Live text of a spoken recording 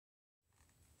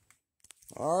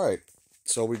All right,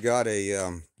 so we got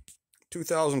a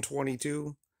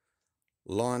 2022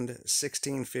 Lund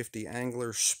 1650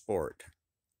 Angler Sport.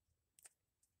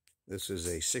 This is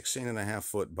a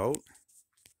 16.5-foot boat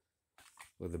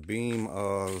with a beam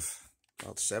of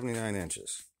about 79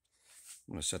 inches.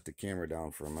 I'm going to set the camera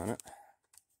down for a minute,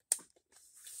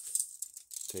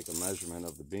 take a measurement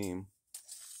of the beam.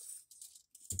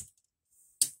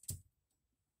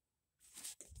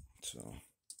 So,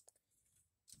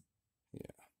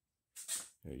 yeah,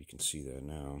 there you can see that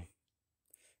now.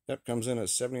 That comes in at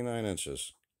 79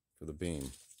 inches for the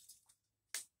beam.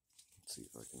 Let's see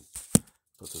if I can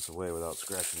put this away without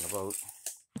scratching the boat.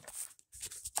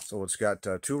 So it's got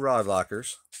two rod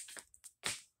lockers,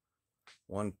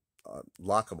 one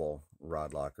lockable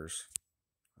rod lockers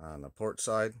on the port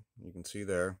side. You can see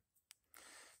there.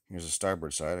 Here's the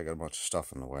starboard side. I got a bunch of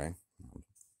stuff in the way. I'm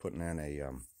putting in a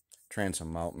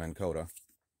transom mount Minn Kota.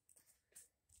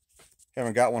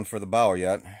 Haven't got one for the bow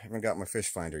yet. Haven't got my fish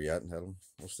finder yet.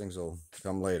 Those things will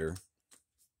come later.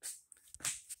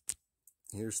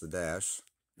 Here's the dash.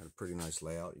 Got a pretty nice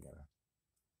layout. You got a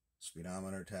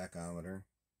speedometer, tachometer,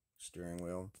 steering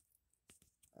wheel,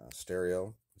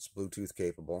 stereo. It's Bluetooth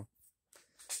capable.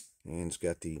 And it's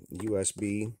got the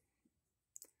USB.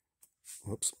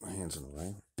 Whoops, my hand's in the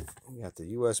way. You got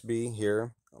the USB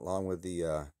here, along with the,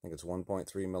 I think it's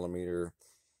 1.3 millimeter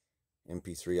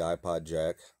MP3 iPod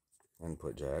jack,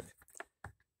 input jack.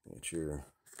 It's your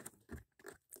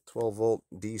 12 volt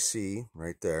DC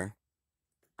right there.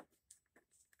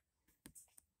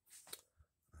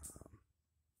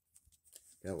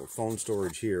 Got a little phone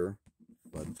storage here,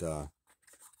 but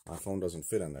my phone doesn't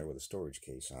fit in there with a storage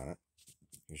case on it.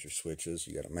 Here's your switches.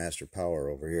 You got a master power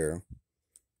over here,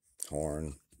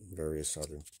 horn, various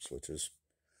other switches,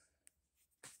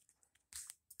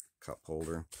 cup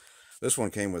holder. This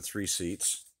one came with 3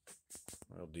 seats,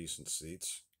 real decent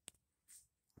seats.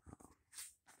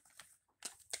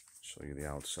 Show you the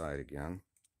outside again.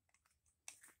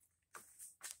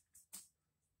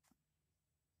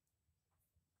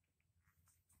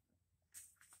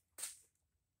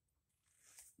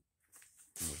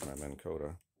 Here's my Minn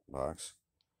Kota box.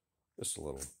 Just a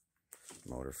little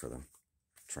motor for the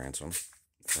transom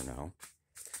for now.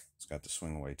 It's got the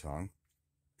swing away tongue.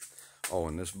 Oh,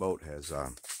 and this boat has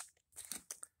a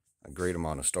great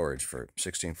amount of storage for a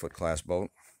 16-foot class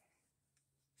boat.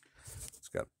 It's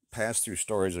got pass-through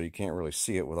storage, so you can't really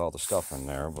see it with all the stuff in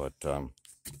there, but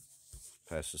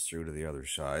passes through to the other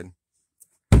side.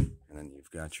 And then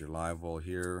you've got your live well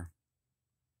here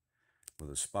with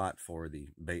a spot for the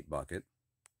bait bucket.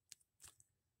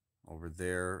 Over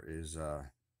there is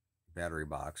a battery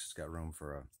box. It's got room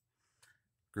for a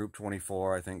group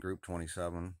 24, I think group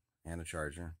 27, and a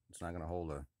charger. It's not going to hold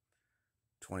a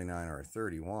 29 or a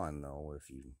 31 though if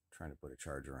you're trying to put a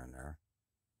charger in there.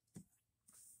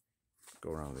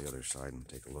 Go around to the other side and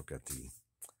take a look at the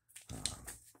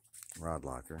rod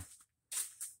locker.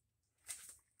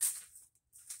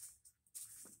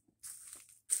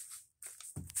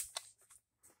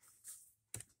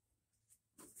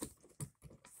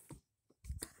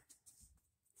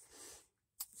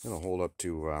 It'll hold up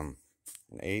to an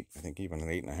 8, I think even an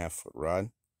 8.5-foot rod.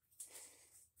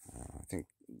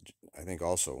 I think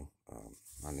also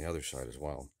on the other side as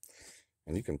well.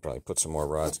 And you can probably put some more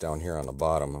rods down here on the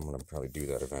bottom. I'm going to probably do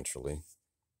that eventually.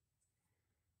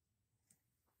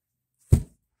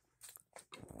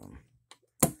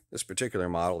 This particular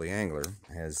model, the Angler,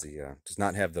 has the does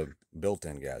not have the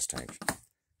built-in gas tank.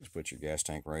 Just put your gas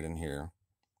tank right in here.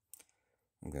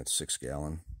 I think that's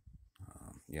 6-gallon.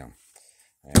 Yeah.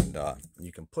 And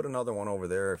you can put another one over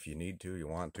there if you need to, you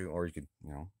want to, or you could,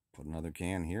 put another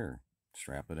can here,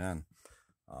 strap it in.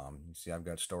 You see I've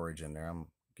got storage in there. I'm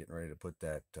getting ready to put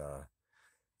that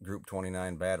Group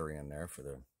 29 battery in there for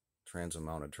the transom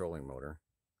mounted trolling motor.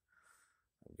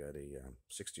 I've got a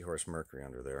 60 horse Mercury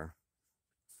under there.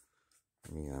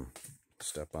 Let me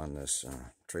step on this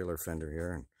trailer fender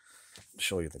here and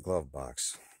show you the glove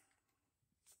box.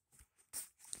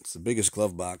 It's the biggest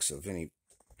glove box of any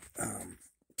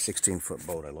 16-foot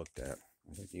boat I looked at.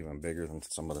 I think even bigger than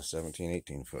some of the 17,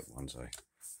 18-foot ones I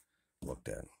looked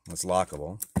at. It's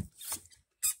lockable.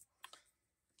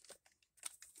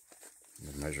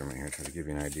 The measurement here, try to give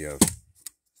you an idea of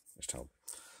just how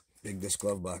big this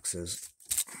glove box is.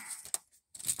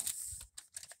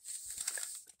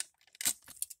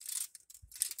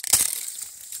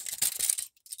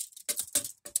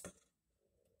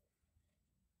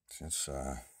 It's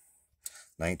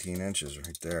 19 inches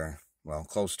right there. Well,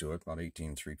 close to it, about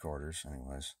 18 3/4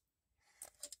 anyways.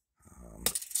 And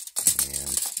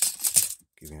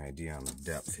give you an idea on the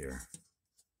depth here.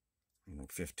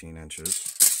 15 inches.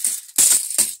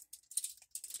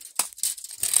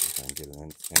 I can get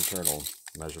an internal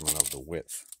measurement of the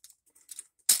width.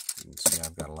 You can see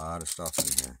I've got a lot of stuff in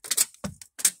here.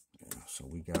 Yeah, so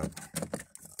we got,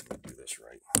 let me do this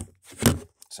right.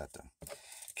 Set the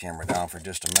camera down for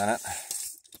just a minute.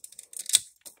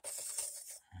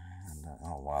 And,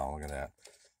 oh wow, look at that.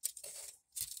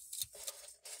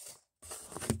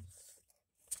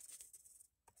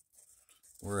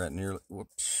 We're at nearly,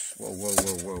 whoops,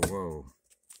 whoa.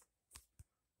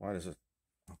 Why does it,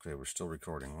 okay, we're still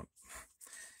recording.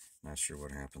 Not sure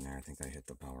what happened there. I think I hit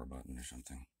the power button or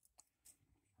something.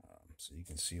 So you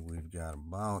can see we've got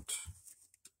about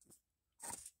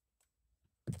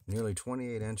nearly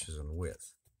 28 inches in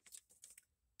width.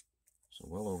 So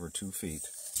well over 2 feet.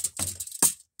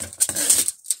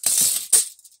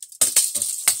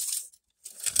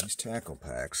 These tackle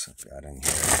packs I've got in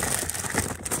here.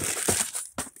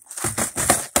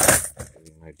 Give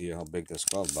you an idea how big this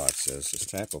glove box is. This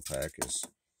tackle pack is,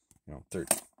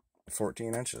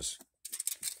 14 inches.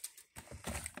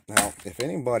 Now, if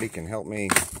anybody can help me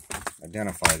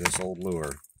identify this old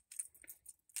lure,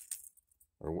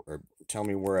 or tell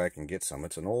me where I can get some.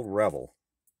 It's an old Rebel,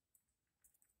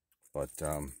 but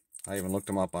I even looked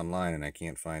them up online and I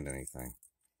can't find anything.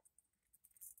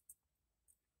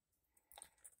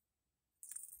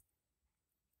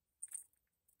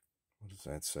 What does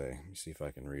that say? Let me see if I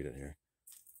can read it here.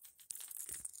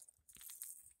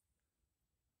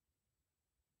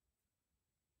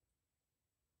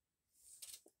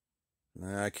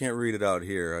 Nah, I can't read it out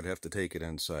here. I'd have to take it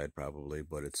inside probably,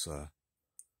 but it's a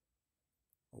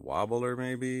wobbler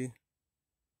maybe.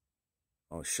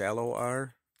 Oh, shallow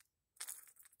R.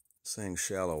 It's saying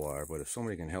shallow R, but if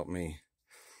somebody can help me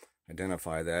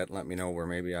identify that, let me know where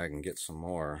maybe I can get some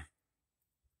more.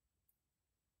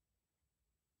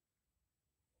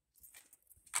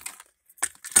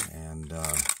 And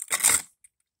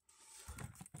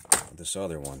this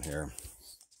other one here,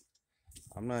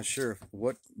 I'm not sure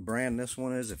what brand this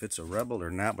one is, if it's a Rebel or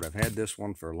not, but I've had this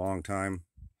one for a long time.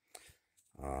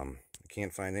 I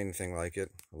can't find anything like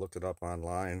it. I looked it up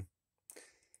online.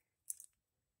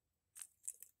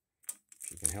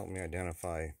 If you can help me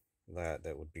identify that,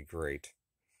 that would be great.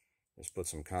 Just put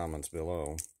some comments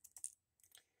below.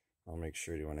 I'll make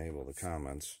sure to enable the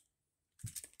comments.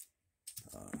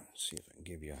 See if I can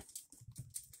give you a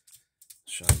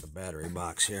shot of the battery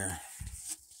box here.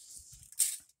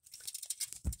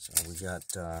 So we got,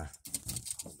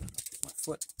 hold that up with my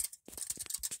foot.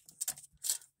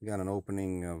 We got an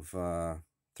opening of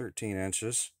 13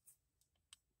 inches.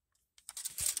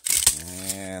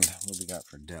 And what do we got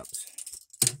for depth?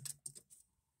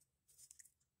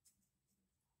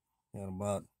 Got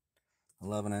about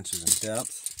 11 inches in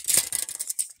depth.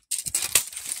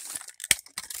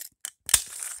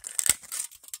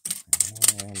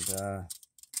 And get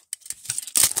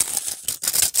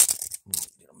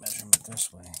a measurement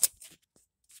this way.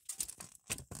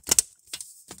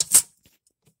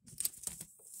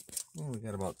 And we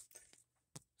got about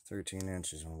 13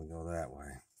 inches when we go that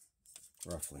way,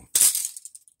 roughly.